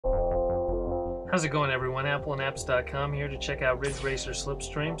How's it going, everyone? AppleandApps.com here to check out Ridge Racer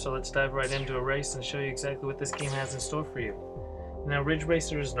Slipstream. So let's dive right into a race and show you exactly what this game has in store for you. Now, Ridge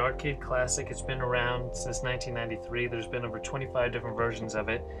Racer is an arcade classic. It's been around since 1993. There's been over 25 different versions of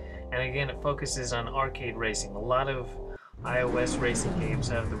it. And again, it focuses on arcade racing. A lot of iOS racing games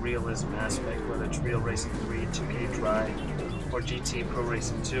have the realism aspect, whether it's Real Racing 3, 2K Drive, or GT Pro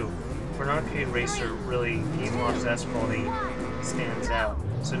Racing 2. For an arcade racer, really, Gameloft's Asphalt 8 stands out.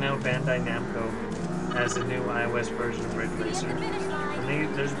 So now Bandai Namco has a new iOS version of Ridge Racer.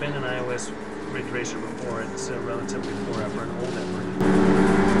 And there's been an iOS Ridge Racer before. It's a relatively poor effort, an old effort.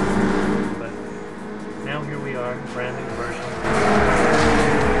 But now here we are, brand new version,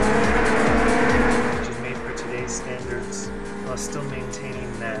 which is made for today's standards, while still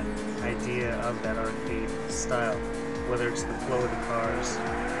maintaining that idea of that arcade style. Whether it's the flow of the cars,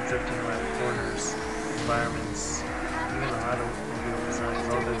 drifting around corners, environments, even the automobile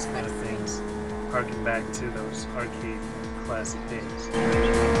designs, all those kind of things harken back to those arcade classic days.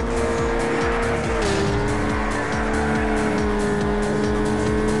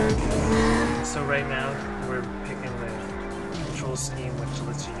 So right now we're picking the control scheme which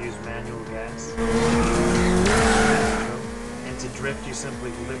lets you use manual gas. And to drift, you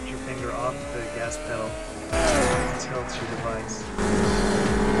simply lift your finger off the gas pedal and tilt your device.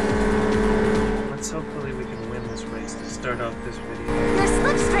 Let's hopefully we can win this race to start off this video. You're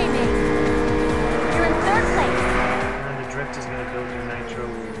slipstreaming! You're in third place! And then the drift is going to build your nitro.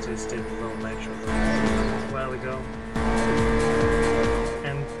 We just did a little nitro a while ago.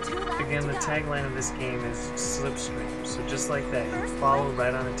 And again, the tagline of this game is Slipstream. So just like that, you follow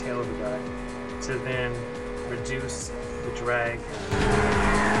right on the tail of the guy to then reduce the drag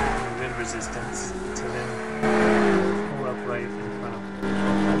and wind resistance to then pull up right in front of you.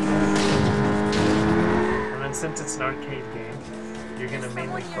 And then since it's an arcade game, you're going to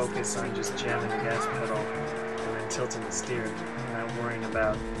mainly focus on just jamming the gas pedal and then tilting the steer, not worrying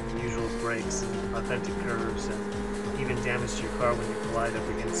about the usual brakes and authentic curves and even damage to your car when you collide up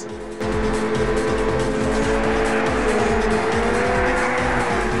against something.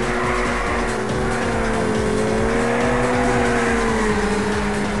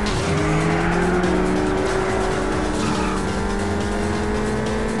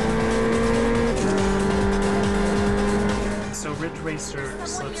 So Ridge Racer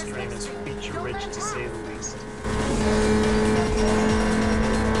Slipstream is feature-rich to say the least.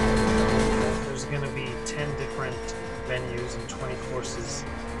 There's going to be 10 different venues and 20 courses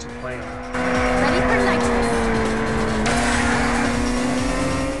to play on. Ready for nitro!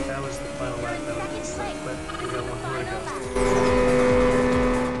 That was the final lap. That was the but we got one more to go.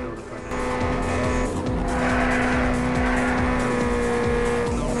 Build up our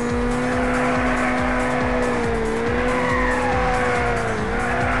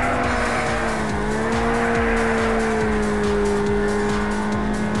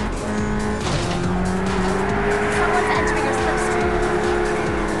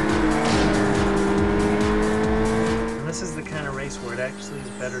where it actually is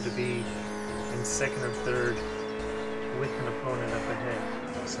better to be in second or third with an opponent up ahead,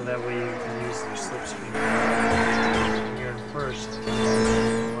 so that way you can use your slipstream. When you're in first,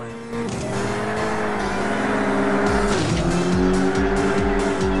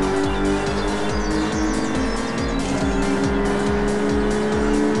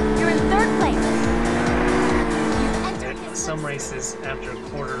 You're in third place! At some races, after a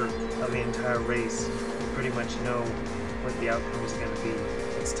quarter of the entire race, you pretty much know what the outcome is going to be.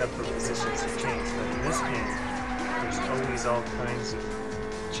 It's tough for positions to change, but in this game, there's always all kinds of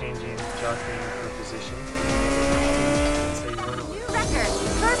changing, jockeying for position. So you win New record!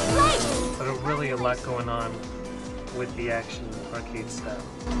 First place! But really a lot going on with the action arcade style.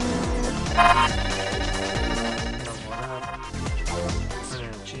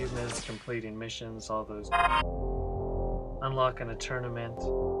 Earning achievements, completing missions, all those. Unlocking a tournament.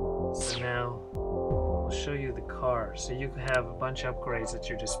 So now show you the car. So you can have a bunch of upgrades at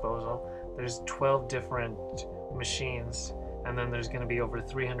your disposal. There's 12 different machines, and then there's going to be over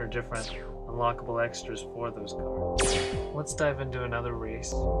 300 different unlockable extras for those cars. Let's dive into another race.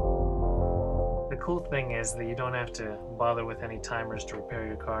 The cool thing is that you don't have to bother with any timers to repair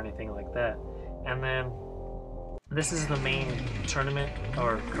your car or anything like that. And then this is the main tournament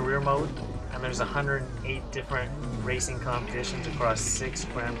or career mode, and there's 108 different racing competitions across 6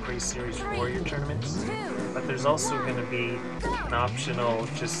 Grand Prix Series 4-year tournaments. But there's also going to be an optional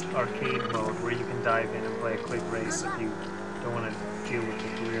just arcade mode where you can dive in and play a quick race if you don't want to deal with the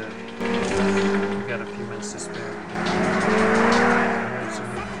career. We've got a few minutes to spare. Here's a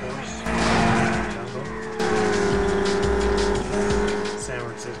new course. Jungle. San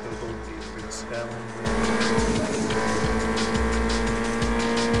Francisco Gold View. through the skyline.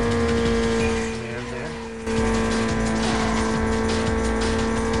 There.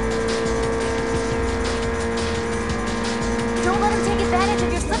 Don't let him take advantage of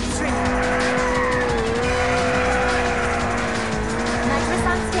your slipstream. Nitrous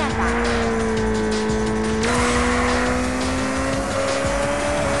on standby.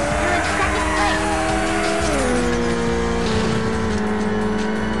 You're in second place.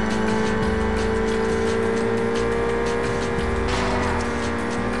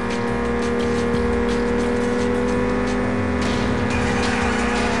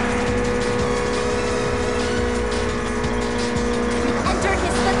 You've entered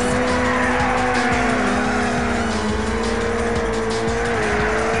his slipstream.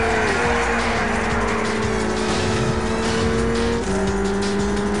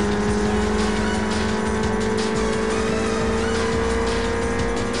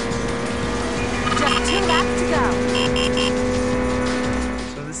 Just 2 laps to go.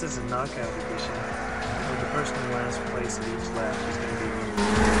 So this is a knockout edition, where the first and last place of each lap is going to be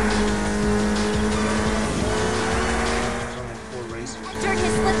there's only 4 racers. Entered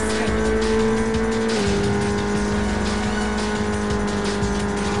his slipstream.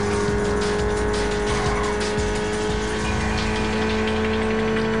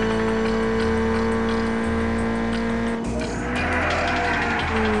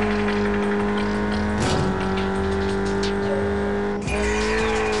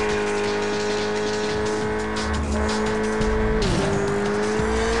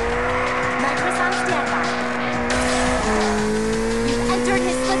 Nitrous on standby. You've entered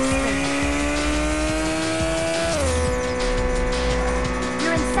his slipstream.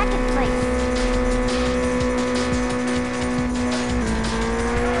 You're in second place.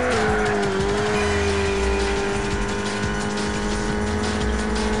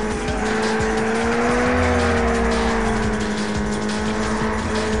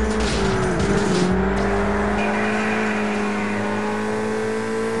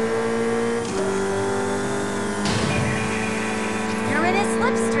 You're in his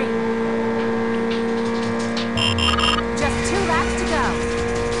slipstream. Just 2 laps to go.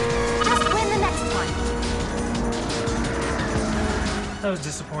 Just win the next one. That was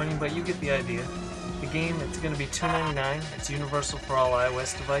disappointing, but you get the idea. The game, it's going to be $2.99. It's universal for all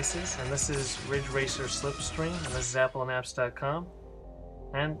iOS devices, and this is Ridge Racer Slipstream, and this is appleandapps.com.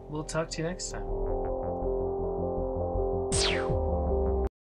 And we'll talk to you next time.